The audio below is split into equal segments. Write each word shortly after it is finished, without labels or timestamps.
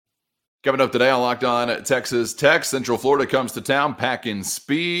Coming up today on Locked On Texas Tech, Central Florida comes to town packing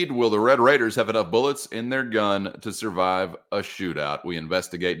speed. Will the Red Raiders have enough bullets in their gun to survive a shootout? We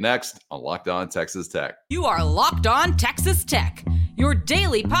investigate next on Locked On Texas Tech. You are Locked On Texas Tech, your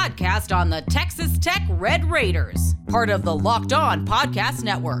daily podcast on the Texas Tech Red Raiders. Part of the Locked On Podcast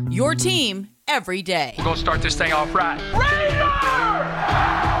Network, your team every day. We're going to start this thing off right. Raider!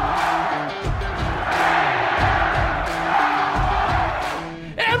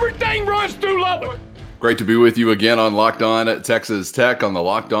 Everything runs through Lubbock. Great to be with you again on Locked On Texas Tech on the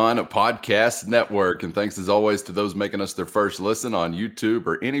Locked On Podcast Network. And thanks as always to those making us their first listen on YouTube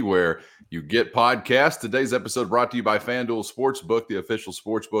or anywhere you get podcasts. Today's episode brought to you by FanDuel Sportsbook, the official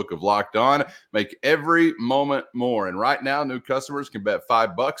sportsbook of Locked On. Make every moment more. And right now, new customers can bet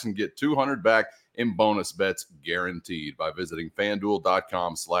 $5 and get $200 back in bonus bets guaranteed by visiting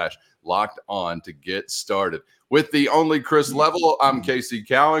FanDuel.com/LockedOn to get started. With the only Chris Level, I'm Casey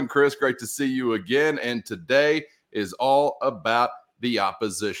Cowan. Chris, great to see you again. And today is all about the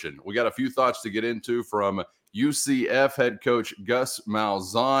opposition. We got a few thoughts to get into from UCF head coach Gus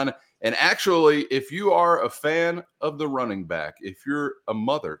Malzahn. And actually, if you are a fan of the running back, if you're a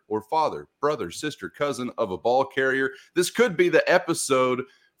mother or father, brother, sister, cousin of a ball carrier, this could be the episode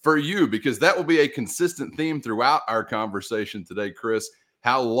for you, because that will be a consistent theme throughout our conversation today, Chris,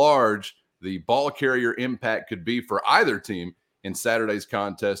 how large the ball carrier impact could be for either team in Saturday's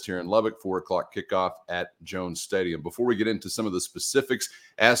contest here in Lubbock, 4 o'clock kickoff at Jones Stadium. Before we get into some of the specifics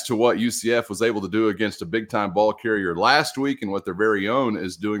as to what UCF was able to do against a big-time ball carrier last week and what their very own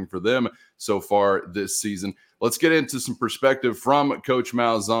is doing for them so far this season, let's get into some perspective from Coach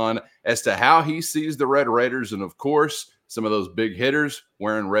Malzahn as to how he sees the Red Raiders and, of course, some of those big hitters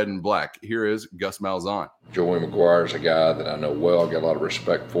wearing red and black. Here is Gus Malzahn. Joey McGuire is a guy that I know well, got a lot of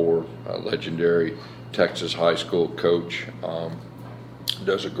respect for, a legendary Texas high school coach.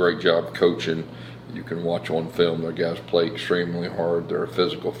 Does a great job coaching. You can watch on film, their guys play extremely hard. They're a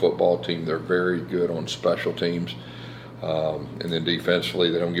physical football team. They're very good on special teams. And then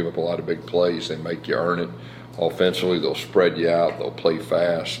defensively, they don't give up a lot of big plays. They make you earn it. Offensively, they'll spread you out. They'll play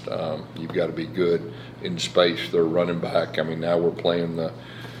fast. You've got to be good in space. They're running back. I mean, now we're playing the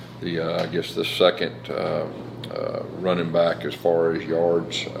second running back as far as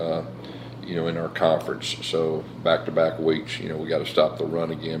yards, in our conference. So back-to-back weeks, we got to stop the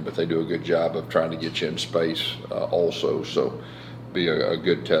run again. But they do a good job of trying to get you in space also. So be a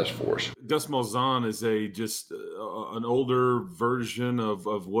good test for us. Gus Malzahn is an older version of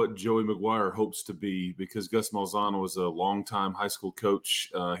what Joey McGuire hopes to be, because Gus Malzahn was a longtime high school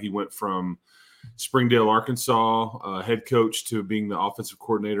coach. He went from Springdale, Arkansas, head coach, to being the offensive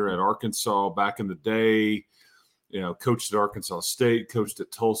coordinator at Arkansas back in the day. Coached at Arkansas State, coached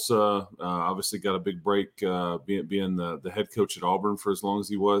at Tulsa, obviously got a big break being the head coach at Auburn for as long as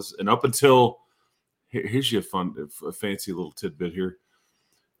he was. And up until here's a fancy little tidbit here.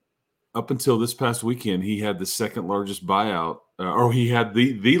 Up until this past weekend, he had the second largest buyout, or he had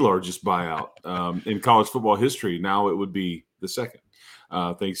the largest buyout in college football history. Now it would be the second,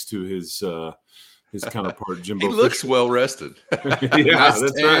 thanks to his counterpart Jimbo. He looks well rested. Yeah,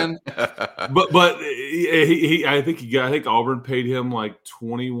 that's right. But I think Auburn paid him like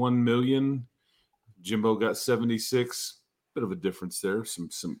 $21 million. Jimbo got 76. Bit of a difference there, some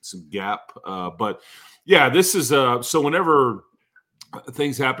gap. But yeah, this is so whenever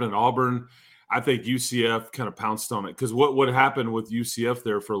things happen at Auburn, I think UCF kind of pounced on it, because what happened with UCF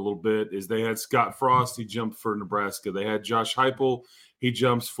there for a little bit is they had Scott Frost, he jumped for Nebraska. They had Josh Heupel, he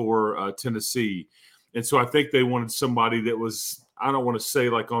jumps for Tennessee. And so I think they wanted somebody that was, I don't want to say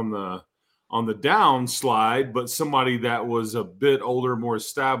like on the down slide, but somebody that was a bit older, more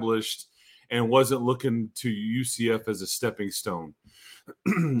established, and wasn't looking to UCF as a stepping stone.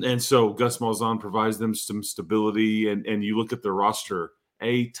 And so Gus Malzahn provides them some stability, and you look at their roster,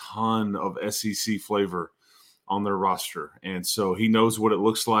 a ton of SEC flavor on their roster. And so he knows what it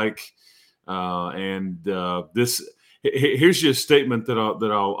looks like. Here's your statement that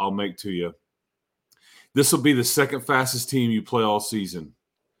I'll make to you. This will be the second fastest team you play all season,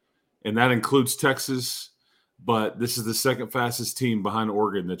 and that includes Texas. But this is the second fastest team behind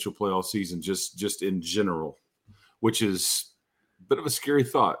Oregon that you'll play all season, just in general, which is a bit of a scary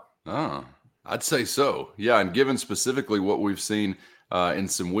thought. Oh, I'd say so. Yeah, and given specifically what we've seen in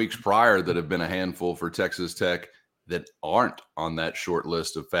some weeks prior that have been a handful for Texas Tech that aren't on that short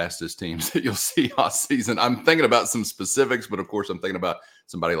list of fastest teams that you'll see all season. I'm thinking about some specifics, but of course I'm thinking about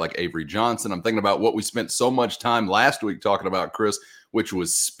somebody like Avery Johnson. I'm thinking about what we spent so much time last week talking about, Chris, which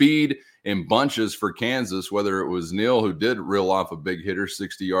was speed in bunches for Kansas, whether it was Neal, who did reel off a big hitter,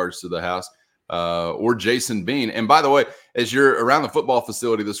 60 yards to the house, or Jason Bean. And by the way, as you're around the football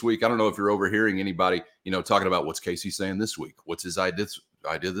facility this week, I don't know if you're overhearing anybody, talking about what's Casey saying this week. What's his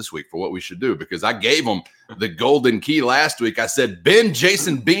idea this week for what we should do? Because I gave him the golden key last week. I said, bend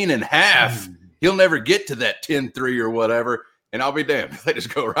Jason Bean in half. He'll never get to that 10-3 or whatever. And I'll be damned if they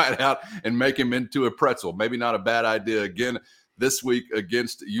just go right out and make him into a pretzel. Maybe not a bad idea again this week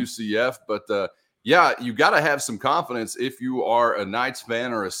against UCF. But, yeah, you got to have some confidence if you are a Knights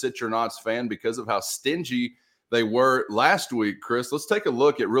fan or a Citronauts fan because of how stingy they were last week, Chris. Let's take a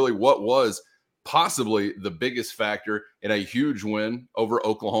look at really what was possibly the biggest factor in a huge win over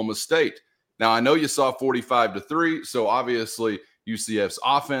Oklahoma State. Now, I know you saw 45-3, so obviously UCF's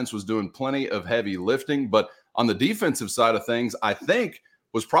offense was doing plenty of heavy lifting, but on the defensive side of things, I think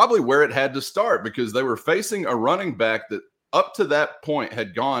was probably where it had to start because they were facing a running back that up to that point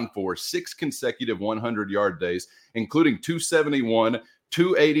had gone for 6 consecutive 100-yard days, including 271,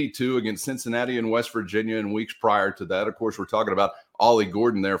 282 against Cincinnati and West Virginia in weeks prior to that. Of course, we're talking about Ollie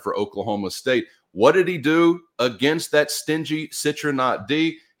Gordon there for Oklahoma State. What did he do against that stingy Citronaut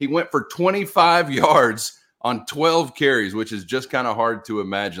D? He went for 25 yards on 12 carries, which is just kind of hard to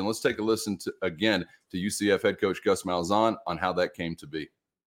imagine. Let's take a listen to UCF head coach Gus Malzahn on how that came to be.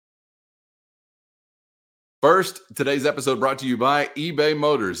 First, today's episode brought to you by eBay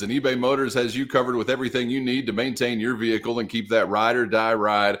Motors. And eBay Motors has you covered with everything you need to maintain your vehicle and keep that ride or die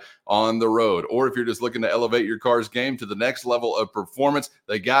ride on the road. Or if you're just looking to elevate your car's game to the next level of performance,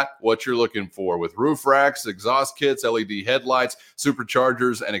 they got what you're looking for with roof racks, exhaust kits, LED headlights,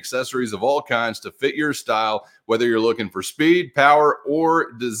 superchargers, and accessories of all kinds to fit your style. Whether you're looking for speed, power,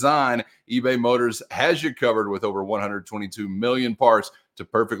 or design, eBay Motors has you covered with over 122 million parts to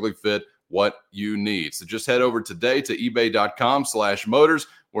perfectly fit what you need. So just head over today to ebay.com/motors,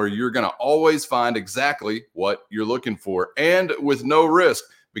 where you're going to always find exactly what you're looking for and with no risk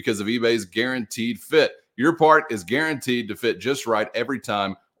because of eBay's guaranteed fit. Your part is guaranteed to fit just right every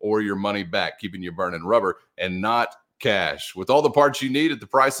time or your money back, keeping you burning rubber and not cash. With all the parts you need at the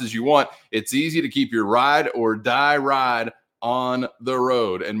prices you want, it's easy to keep your ride or die ride on the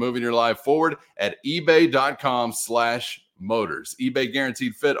road and moving your life forward at ebay.com/motors. eBay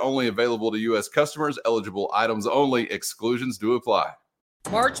guaranteed fit, only available to U.S. customers, eligible items only, exclusions do apply.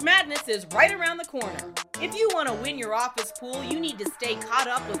 March Madness is right around the corner. If you want to win your office pool, you need to stay caught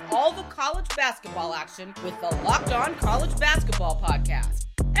up with all the college basketball action with the Locked On College Basketball Podcast.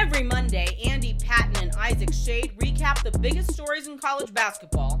 Every Monday, Andy Patton and Isaac Shade recap the biggest stories in college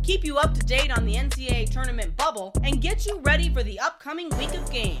basketball, keep you up to date on the NCAA tournament bubble, and get you ready for the upcoming week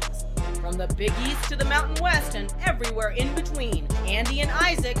of games. From the Big East to the Mountain West and everywhere in between, Andy and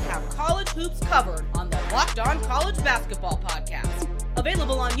Isaac have college hoops covered on the Locked On College Basketball Podcast.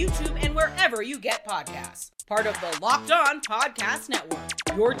 Available on YouTube and wherever you get podcasts. Part of the Locked On Podcast Network.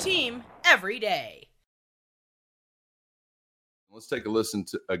 Your team every day. Let's take a listen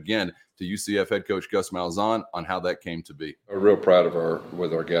to UCF head coach Gus Malzahn on how that came to be. We're real proud of our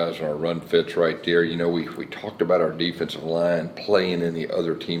guys and our run fits right there. We talked about our defensive line playing in the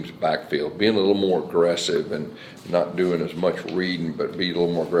other team's backfield, being a little more aggressive and not doing as much reading, but be a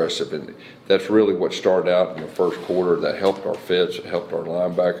little more aggressive. And that's really what started out in the first quarter. That helped our fits, it helped our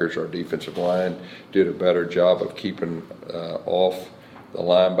linebackers. Our defensive line did a better job of keeping off the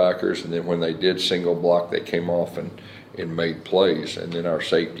linebackers, and then when they did single block, they came off and made plays. And then our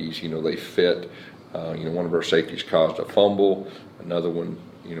safeties, they fit. One of our safeties caused a fumble. Another one,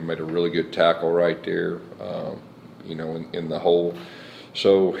 made a really good tackle right there, in the hole.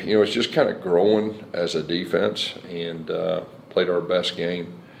 So, it's just kind of growing as a defense and played our best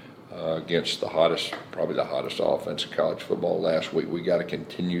game against probably the hottest offense in college football last week. We got to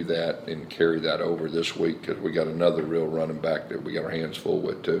continue that and carry that over this week because we got another real running back that we got our hands full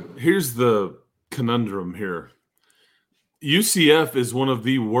with too. Here's the conundrum here. UCF is one of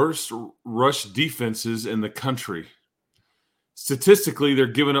the worst rush defenses in the country. Statistically, they're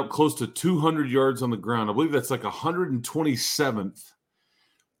giving up close to 200 yards on the ground. I believe that's like 127th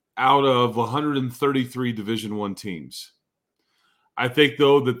out of 133 Division I teams. I think,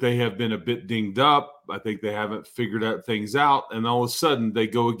 though, that they have been a bit dinged up. I think they haven't figured out things out. And all of a sudden, they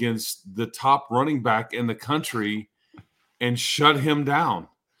go against the top running back in the country and shut him down.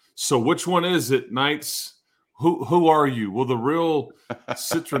 So which one is it, Knights? Who are you? Will the real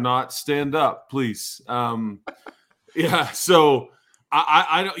Citronaut stand up, please? So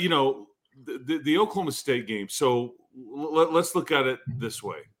I don't, the Oklahoma State game. So let's look at it this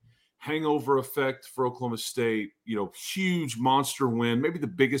way. Hangover effect for Oklahoma State, huge monster win, maybe the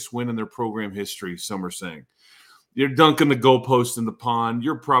biggest win in their program history, some are saying. You're dunking the goalpost in the pond.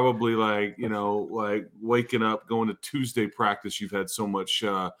 You're probably like waking up, going to Tuesday practice. You've had so much,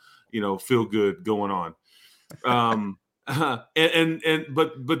 feel good going on.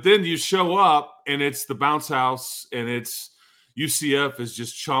 But then you show up and it's the bounce house, and it's UCF is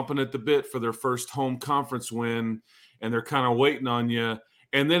just chomping at the bit for their first home conference win, and they're kind of waiting on you.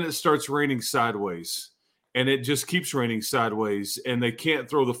 And then it starts raining sideways, and it just keeps raining sideways, and they can't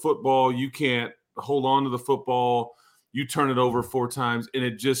throw the football. You can't hold on to the football. You turn it over 4 times, and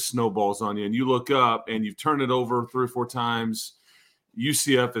it just snowballs on you. And you look up, and you've turned it over 3 or 4 times.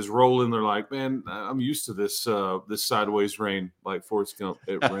 UCF is rolling. They're like, man, I'm used to this sideways rain, like Forrest Gump.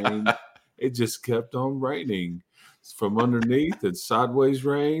 It rained. It just kept on raining from underneath, and sideways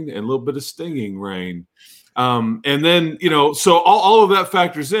rain and a little bit of stinging rain. And then, so all of that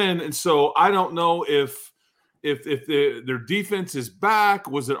factors in. And so I don't know if their defense is back.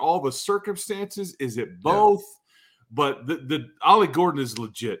 Was it all the circumstances? Is it both? Yeah. But the Ollie Gordon is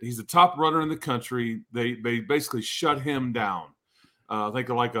legit. He's the top runner in the country. They basically shut him down. I think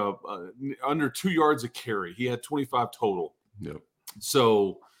like under 2 yards a carry. He had 25 total. Yep.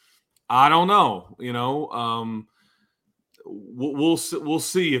 So I don't know. We'll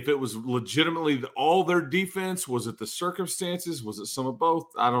see if it was legitimately all their defense. Was it the circumstances? Was it some of both?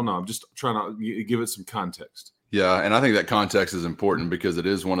 I don't know. I'm just trying to give it some context. Yeah, and I think that context is important because it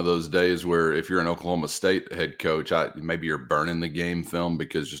is one of those days where if you're an Oklahoma State head coach, maybe you're burning the game film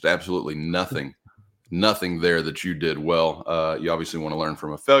because just absolutely nothing there that you did well. You obviously want to learn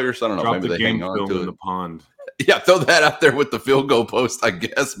from a failure, so I don't know. Drop maybe they hang on to in the pond. Yeah, throw that out there with the field goal post, I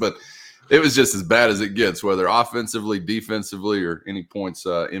guess. But it was just as bad as it gets, whether offensively, defensively, or any points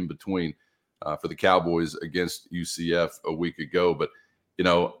in between for the Cowboys against UCF a week ago. But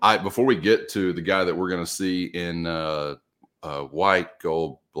before we get to the guy that we're going to see in white,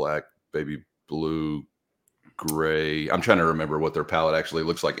 gold, black, baby blue, gray. I'm trying to remember what their palette actually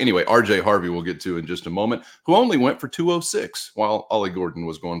looks like. Anyway, RJ Harvey we'll get to in just a moment, who only went for 206 while Ollie Gordon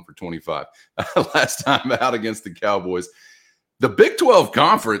was going for 25 last time out against the Cowboys. The Big 12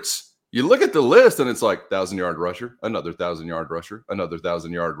 Conference, you look at the list and it's like 1,000-yard rusher, another 1,000-yard rusher, another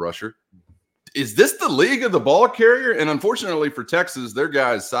 1,000-yard rusher. Is this the league of the ball carrier? And unfortunately for Texas, their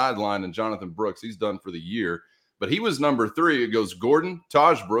guy is sidelined, and Jonathan Brooks, he's done for the year. But he was number 3. It goes Gordon,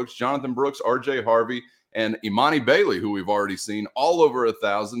 Taj Brooks, Jonathan Brooks, RJ Harvey, and Imani Bailey, who we've already seen all over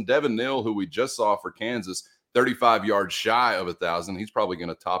 1,000. Devin Neal, who we just saw for Kansas, 35 yards shy of 1,000. He's probably going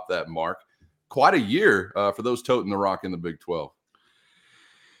to top that mark. Quite a year for those toting the rock in the Big 12.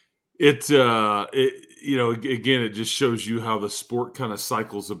 Again, it just shows you how the sport kind of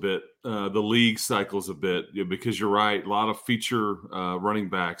cycles a bit. The league cycles a bit, because you're right. A lot of feature running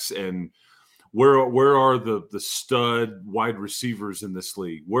backs, and where are the stud wide receivers in this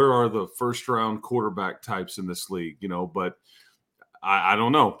league? Where are the first round quarterback types in this league? But I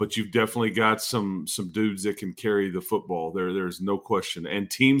don't know. But you've definitely got some dudes that can carry the football. There's no question,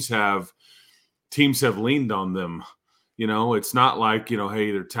 and teams have leaned on them. It's not like,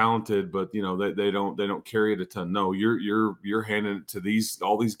 hey, they're talented, but they don't carry it a ton. No, you're handing it to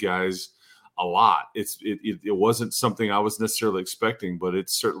all these guys a lot. It wasn't something I was necessarily expecting, but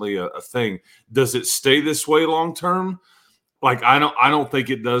it's certainly a thing. Does it stay this way long term? Like I don't think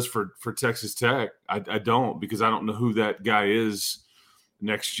it does for Texas Tech. I don't, because I don't know who that guy is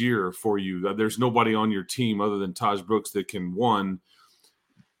next year for you. There's nobody on your team other than Taj Brooks that can, one,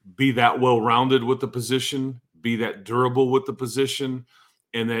 be that well-rounded with the position, be that durable with the position,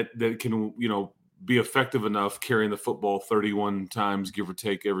 and that can, be effective enough carrying the football 31 times, give or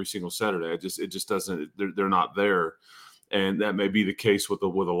take, every single Saturday. It just doesn't. They're not there, and that may be the case with a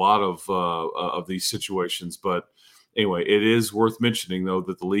lot of these situations. But anyway, it is worth mentioning though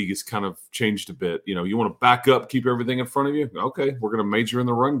that the league has kind of changed a bit. You want to back up, keep everything in front of you. Okay, we're going to major in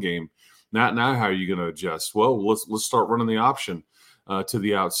the run game. Now how are you going to adjust? Well, let's start running the option to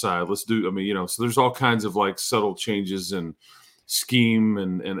the outside. Let's do. So there's all kinds of like subtle changes and scheme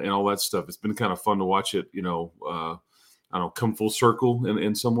and all that stuff. It's been kind of fun to watch it, come full circle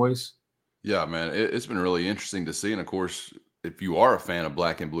in some ways. Yeah, man, it's been really interesting to see. And of course, if you are a fan of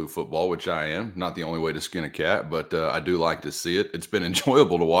black and blue football, which I am, not the only way to skin a cat, but I do like to see it. It's been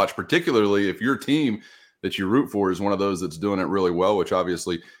enjoyable to watch, particularly if your team that you root for is one of those that's doing it really well, which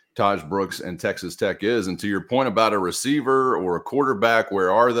obviously Taj Brooks and Texas Tech is. And to your point about a receiver or a quarterback, where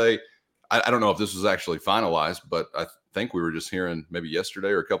are they? I don't know if this was actually finalized, but I think we were just hearing maybe yesterday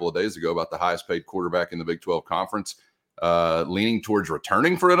or a couple of days ago about the highest paid quarterback in the Big 12 Conference leaning towards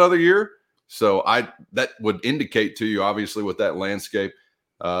returning for another year. So that would indicate to you, obviously, what that landscape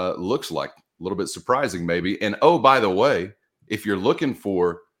looks like. A little bit surprising, maybe. And, oh, by the way, if you're looking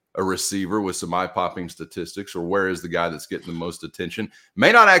for a receiver with some eye-popping statistics, or where is the guy that's getting the most attention?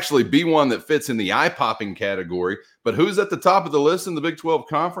 May not actually be one that fits in the eye-popping category, but who's at the top of the list in the Big 12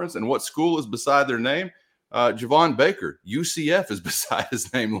 Conference, and what school is beside their name? Javon Baker. UCF is beside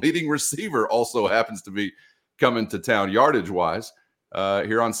his name. Leading receiver also happens to be coming to town yardage-wise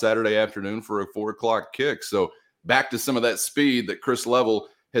here on Saturday afternoon for a 4 o'clock kick. So back to some of that speed that Chris Level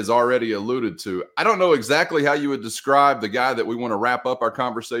has already alluded to. I don't know exactly how you would describe the guy that we want to wrap up our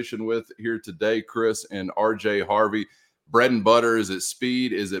conversation with here today, Chris, and RJ Harvey. Bread and butter, is it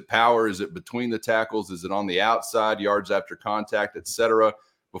speed? Is it power? Is it between the tackles? Is it on the outside, yards after contact, etc.?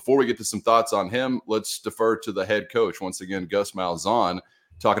 Before we get to some thoughts on him, let's defer to the head coach. Once again, Gus Malzahn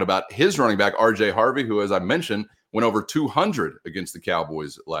talking about his running back, RJ Harvey, who, as I mentioned, went over 200 against the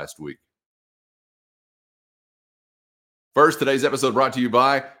Cowboys last week. First, today's episode brought to you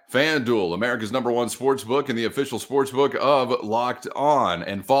by FanDuel, America's #1 sportsbook and the official sportsbook of Locked On.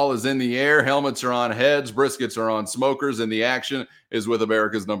 And fall is in the air. Helmets are on heads. Briskets are on smokers. And the action is with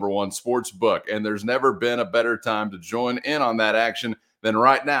America's #1 sportsbook. And there's never been a better time to join in on that action than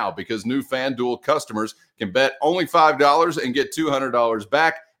right now, because new FanDuel customers can bet only $5 and get $200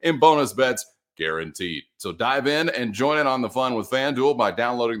 back in bonus bets guaranteed. So dive in and join in on the fun with FanDuel by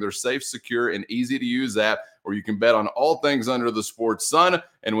downloading their safe, secure, and easy-to-use app, where you can bet on all things under the sports sun.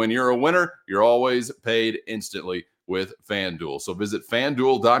 And when you're a winner, you're always paid instantly with FanDuel. So visit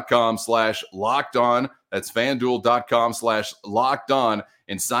FanDuel.com/lockedon. That's FanDuel.com/lockedon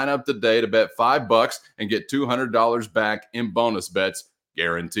and sign up today to bet $5 and get $200 back in bonus bets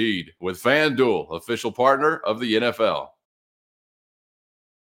guaranteed with FanDuel, official partner of the NFL.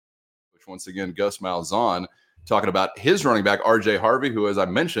 Once again, Gus Malzahn talking about his running back, RJ Harvey, who, as I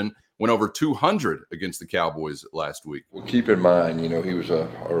mentioned, went over 200 against the Cowboys last week. Well, keep in mind, he was a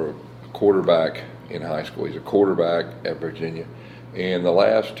quarterback in high school. He's a quarterback at Virginia. And the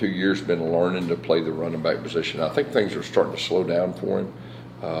last 2 years been learning to play the running back position. I think things are starting to slow down for him.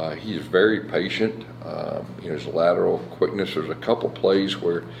 He is very patient. His lateral quickness. There's a couple plays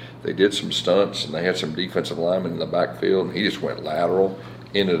where they did some stunts and they had some defensive linemen in the backfield, and he just went lateral.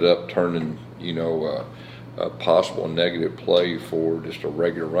 Ended up turning, a possible negative play for just a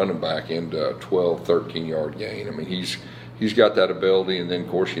regular running back into a 12, 13-yard gain. I mean, he's got that ability. And then, of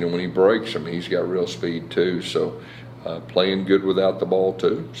course, when he breaks, he's got real speed too. So playing good without the ball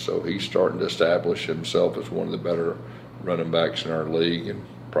too. So he's starting to establish himself as one of the better running backs in our league and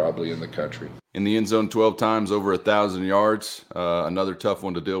probably in the country. In the end zone 12 times, over 1,000 yards. Another tough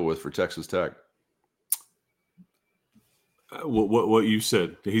one to deal with for Texas Tech. What you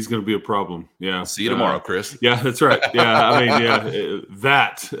said, he's going to be a problem. Yeah. See you tomorrow, Chris. Yeah, that's right. Yeah,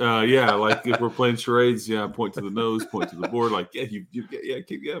 like if we're playing charades, point to the nose, point to the board, like keep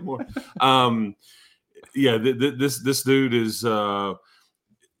more. This dude is so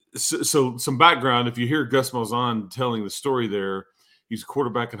some background. If you hear Gus Malzahn telling the story there, he's a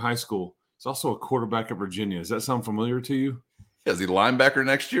quarterback in high school. He's also a quarterback at Virginia. Does that sound familiar to you? Is he linebacker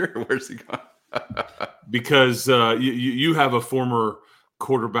next year? Where's he going? Because you have a former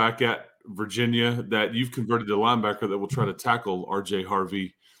quarterback at Virginia that you've converted to linebacker that will try to tackle RJ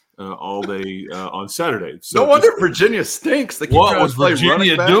Harvey all day on Saturday. So no wonder Virginia stinks. They keep what trying was to play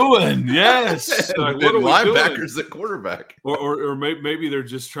Virginia doing? Yes, like, what are linebackers at quarterback? Or maybe they're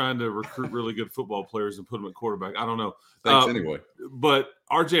just trying to recruit really good football players and put them at quarterback. I don't know. Thanks anyway. But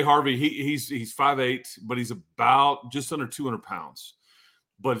RJ Harvey, he's 5'8", but he's about just under 200 pounds.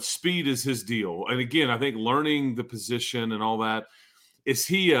 But speed is his deal. And again, I think learning the position and all that, is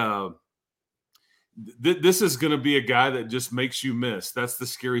he this is going to be a guy that just makes you miss. That's the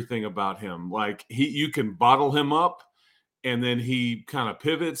scary thing about him. Like you can bottle him up and then he kind of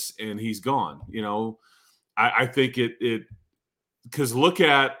pivots and he's gone. I think it because look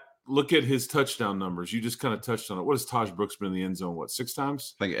at his touchdown numbers. You just kind of touched on it. What has Taj Brooks been in the end zone? What, 6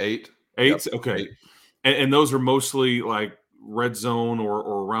 times? I think 8. 8? Yep. Okay. 8. And those are mostly like red zone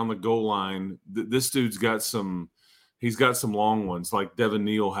or around the goal line. This dude's got he's got some long ones like Devin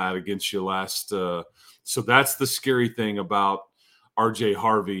Neal had against you last. So that's the scary thing about RJ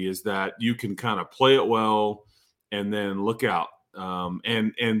Harvey, is that you can kind of play it well and then look out.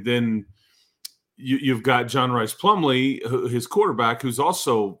 And then you've got John Rice Plumlee, his quarterback, who's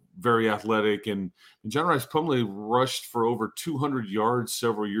also very athletic. And John Rice Plumlee rushed for over 200 yards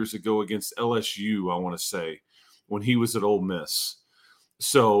several years ago against LSU, I want to say, when he was at Ole Miss.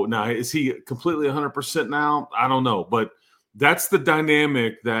 So now, is he completely 100% now? I don't know, but that's the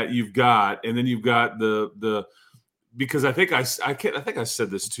dynamic that you've got. And then you've got the because I think I said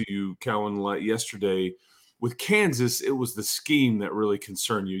this to you, Cowan, yesterday. With Kansas, it was the scheme that really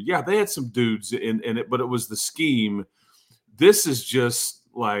concerned you. Yeah, they had some dudes in it, but it was the scheme. This is just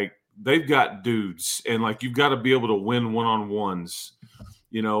like they've got dudes, and like you've got to be able to win one-on-ones.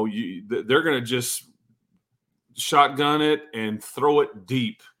 You know, they're going to just shotgun it and throw it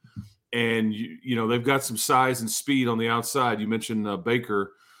deep. And, you know, they've got some size and speed on the outside. You mentioned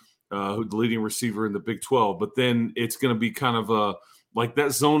Baker, who's the leading receiver in the Big 12. But then it's going to be kind of like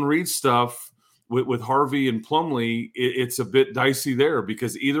that zone read stuff with Harvey and Plumlee. It's a bit dicey there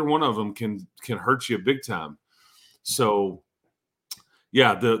because either one of them can hurt you big time. So,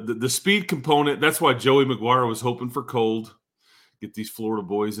 yeah, the speed component, that's why Joey McGuire was hoping for cold. Get these Florida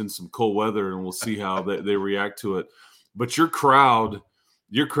boys in some cold weather, and we'll see how they react to it. But your crowd's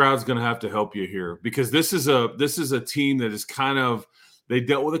going to have to help you here because this is a team that is kind of – they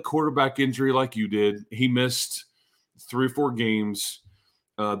dealt with a quarterback injury like you did. He missed 3 or 4 games.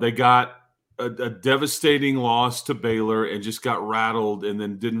 They got a devastating loss to Baylor and just got rattled and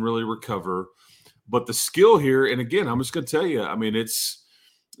then didn't really recover. But the skill here, and again, I'm just going to tell you, I mean, it's –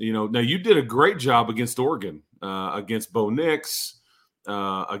 you know, now you did a great job against Oregon, against Bo Nix,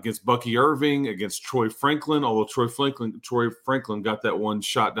 against Bucky Irving, against Troy Franklin, although Troy Franklin got that one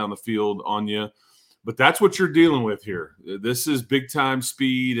shot down the field on you. But that's what you're dealing with here. This is big-time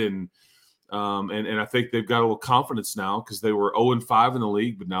speed, and I think they've got a little confidence now because they were 0-5 in the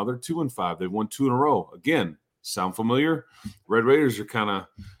league, but now they're 2-5. They've won 2 in a row. Again, sound familiar? Red Raiders are kind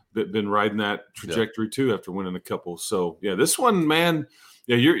of been riding that trajectory too after winning a couple. So, yeah, this one, man –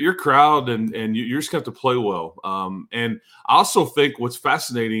 yeah, your crowd and you're just going to have to play well. And I also think what's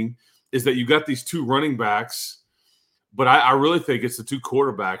fascinating is that you got these 2 running backs, but I really think it's the 2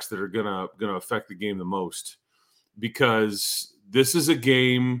 quarterbacks that are gonna affect the game the most because this is a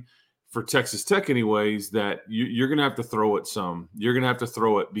game for Texas Tech anyways that you're going to have to throw it some. You're going to have to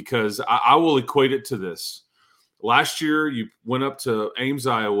throw it because I will equate it to this. Last year, you went up to Ames,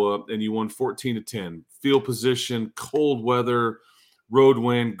 Iowa, and you won 14-10. Field position, cold weather, road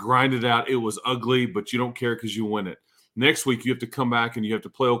win, grind it out. It was ugly, but you don't care because you win it. Next week, you have to come back and you have to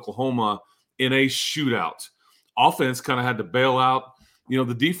play Oklahoma in a shootout. Offense kind of had to bail out, you know,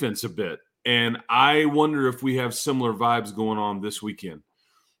 the defense a bit. And I wonder if we have similar vibes going on this weekend.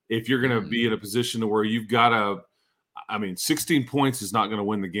 If you're going to be in a position to where you've got to, I mean, 16 points is not going to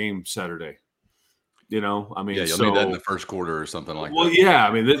win the game Saturday. You know, I mean, yeah, you'll need that in the first quarter or something like that. Well, yeah,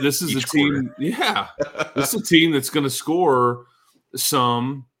 I mean, this is a team. Quarter. Yeah, this is a team that's going to score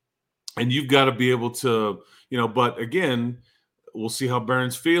some, and you've got to be able to, you know, but again, we'll see how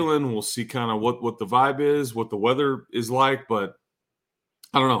Barron's feeling. We'll see kind of what the vibe is, what the weather is like, but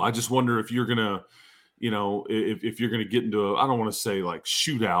I don't know. I just wonder if you're going to, you know, if you're going to get into I don't want to say like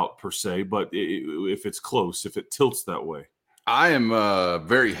shootout per se, but if it's close, if it tilts that way. I am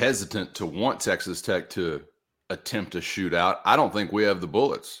very hesitant to want Texas Tech to attempt a shootout. I don't think we have the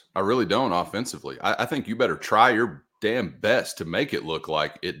bullets. I really don't offensively. I think you better try your damn best to make it look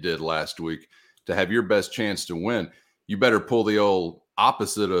like it did last week to have your best chance to win. You better pull the old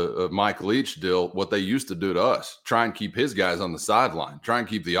opposite of Mike Leach deal, what they used to do to us. Try and keep his guys on the sideline. Try and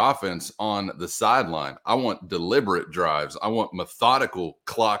keep the offense on the sideline. I want deliberate drives. I want methodical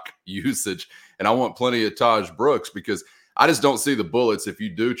clock usage, and I want plenty of Taj Brooks because I just don't see the bullets if you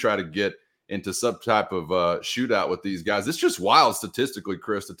do try to get into some type of shootout with these guys. It's just wild statistically,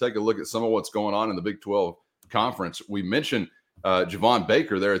 Chris, to take a look at some of what's going on in the Big 12 conference. We mentioned Javon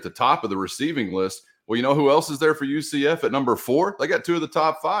Baker there at the top of the receiving list. Well, you know who else is there for UCF at number 4? They got 2 of the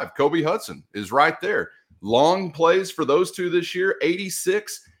top 5. Kobe Hudson is right there. Long plays for those 2 this year,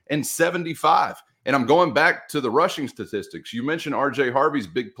 86 and 75. And I'm going back to the rushing statistics. You mentioned RJ Harvey's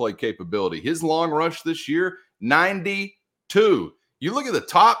big play capability. His long rush this year, 92. You look at the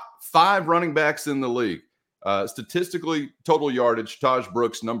top 5 running backs in the league. Statistically, total yardage, Taj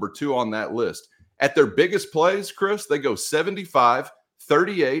Brooks, number 2 on that list. At their biggest plays, Chris, they go 75,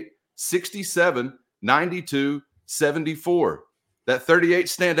 38, 67, 92, 74. That 38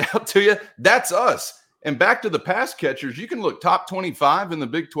 stand out to you? That's us. And back to the pass catchers, you can look top 25 in the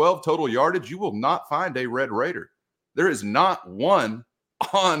Big 12 total yardage. You will not find a Red Raider. There is not one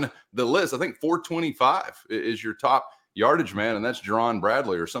on the list. I think 425 is your top yardage man, and that's Jerron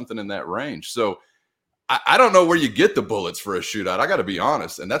Bradley or something in that range. So I don't know where you get the bullets for a shootout. I got to be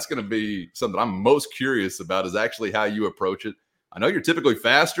honest, and that's going to be something I'm most curious about is actually how you approach it. I know you're typically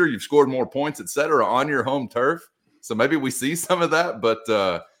faster. You've scored more points, et cetera, on your home turf. So maybe we see some of that. But,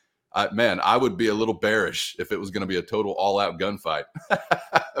 I would be a little bearish if it was going to be a total all-out gunfight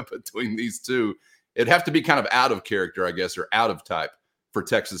between these two. It'd have to be kind of out of character, I guess, or out of type for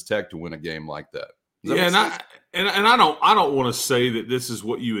Texas Tech to win a game like that. Yeah, I don't want to say that this is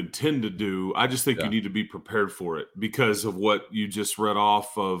what you intend to do. I just think you need to be prepared for it because of what you just read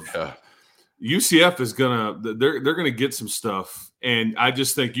off of. UCF is they're gonna get some stuff, and I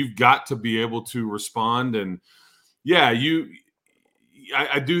just think you've got to be able to respond. And yeah,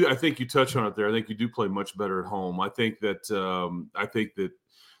 I do. I think you touch on it there. I think you do play much better at home. I think that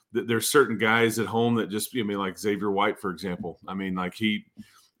there's certain guys at home that just, like Xavier White, for example. I mean, like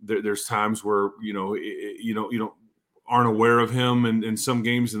there's times where you don't aren't aware of him in some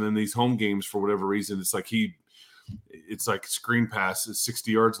games, and then these home games for whatever reason, it's like screen pass is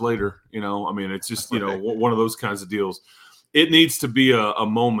 60 yards later. It's just one of those kinds of deals. It needs to be a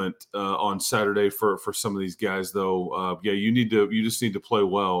moment on Saturday for some of these guys, though. You just need to play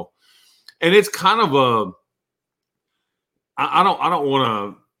well, and it's kind of I don't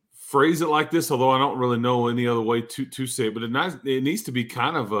want to phrase it like this, although I don't really know any other way to say it. But it needs to be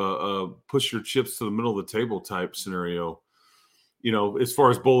kind of a push your chips to the middle of the table type scenario. As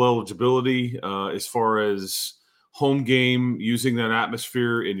far as bowl eligibility, as far as home game, using that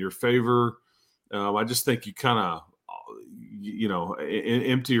atmosphere in your favor. I just think you kind of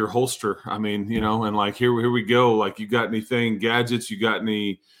empty your holster. And like, here we go. Like, you got anything, gadgets, you got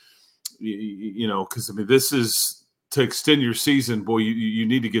any, because this is to extend your season. Boy, you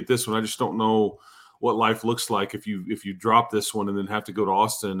need to get this one. I just don't know what life looks like if you drop this one and then have to go to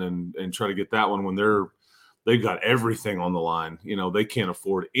Austin and try to get that one when they've got everything on the line. They can't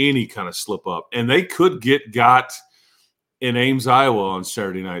afford any kind of slip up, and they could got in Ames, Iowa on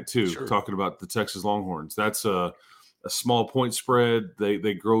Saturday night too. Sure. Talking about the Texas Longhorns, that's a small point spread.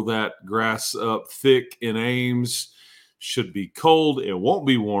 They grow that grass up thick in Ames. Should be cold. It won't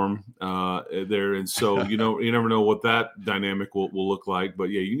be warm there. And so, you never know what that dynamic will look like. But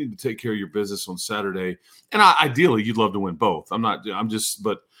yeah, you need to take care of your business on Saturday. And ideally, you'd love to win both. I'm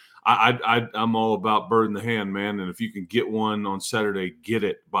all about bird in the hand, man. And if you can get one on Saturday, get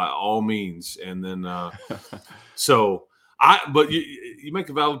it by all means. And then, but you make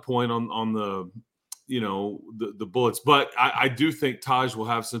a valid point on the, the bullets, but I do think Taj will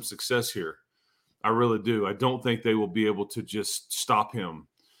have some success here. I really do. I don't think they will be able to just stop him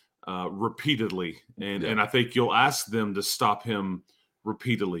repeatedly. And I think you'll ask them to stop him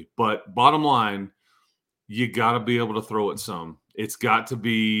repeatedly. But bottom line, you got to be able to throw it some. It's got to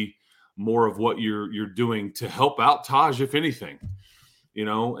be more of what you're doing to help out Taj, if anything,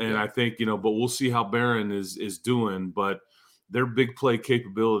 I think, but we'll see how Barron is doing. But their big play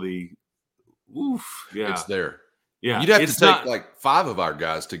capability, it's there. Yeah, you'd have to take like 5 of our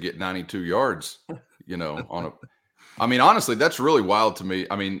guys to get 92 yards, honestly, that's really wild to me.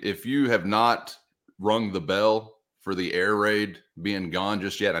 If you have not rung the bell for the air raid being gone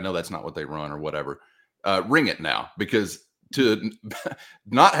just yet, I know that's not what they run or whatever. Ring it now, because to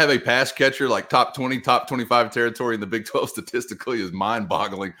not have a pass catcher like top 20, top 25 territory in the Big 12 statistically is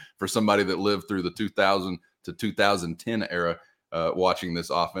mind-boggling for somebody that lived through the 2000 to 2010 era watching this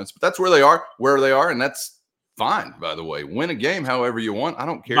offense. But that's where they are, and that's fine, by the way. Win a game however you want. I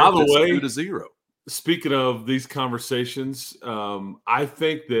don't care if it's 2-0. Speaking of these conversations, I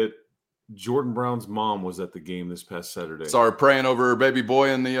think that Jordan Brown's mom was at the game this past Saturday. Sorry, praying over her baby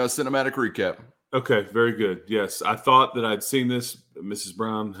boy in the cinematic recap. Okay, very good. Yes, I thought that I'd seen this. Mrs.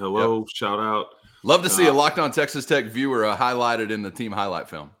 Brown, hello, yep. Shout out. Love to see a Locked On Texas Tech viewer highlighted in the team highlight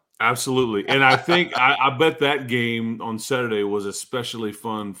film. Absolutely. And I think I bet that game on Saturday was especially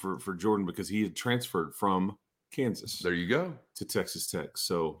fun for Jordan because he had transferred from Kansas. There you go. To Texas Tech.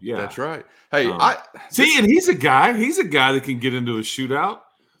 So, yeah. That's right. Hey, and he's a guy that can get into a shootout.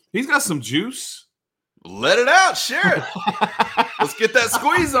 He's got some juice. Let it out. Share it. Let's get that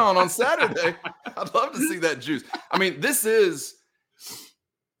squeeze on Saturday. I'd love to see that juice. This is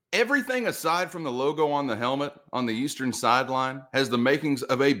everything aside from the logo on the helmet on the eastern sideline has the makings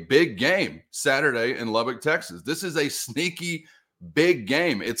of a big game Saturday in Lubbock, Texas. This is a sneaky big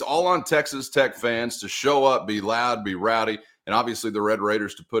game. It's all on Texas Tech fans to show up, be loud, be rowdy, and obviously the Red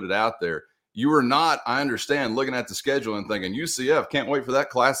Raiders to put it out there. You are not, I understand, looking at the schedule and thinking, UCF, can't wait for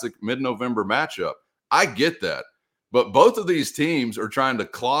that classic mid-November matchup. I get that. But both of these teams are trying to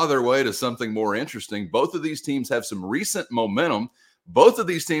claw their way to something more interesting. Both of these teams have some recent momentum. Both of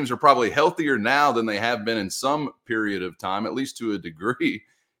these teams are probably healthier now than they have been in some period of time, at least to a degree.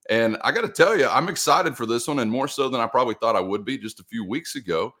 And I got to tell you, I'm excited for this one, and more so than I probably thought I would be just a few weeks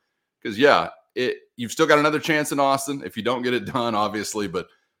ago. Because, you've still got another chance in Austin if you don't get it done, obviously. But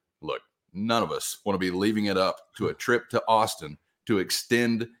look, none of us want to be leaving it up to a trip to Austin to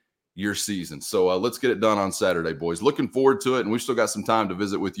extend your season. So let's get it done on Saturday, boys. Looking forward to it, and we've still got some time to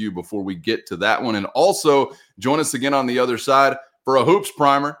visit with you before we get to that one. And also join us again on the other side for a Hoops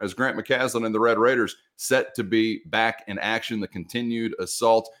Primer as Grant McCaslin and the Red Raiders set to be back in action. The continued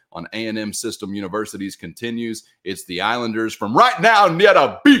assault on A&M System Universities continues. It's the Islanders from right now near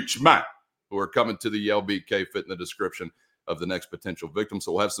the beach, man. who are coming to the LBK fit in the description of the next potential victim.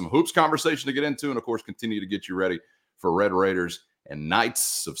 So we'll have some hoops conversation to get into, and of course, continue to get you ready for Red Raiders and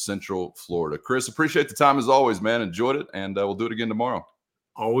Knights of Central Florida. Chris, appreciate the time as always, man. Enjoyed it, and we'll do it again tomorrow.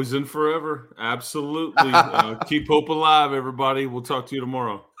 Always and forever. Absolutely. Keep hope alive, everybody. We'll talk to you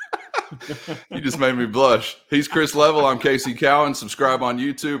tomorrow. You just made me blush. He's Chris Level. I'm Casey Cowan. Subscribe on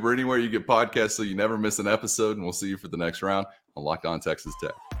YouTube or anywhere you get podcasts so you never miss an episode, and we'll see you for the next round on Locked On Texas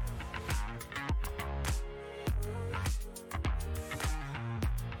Tech.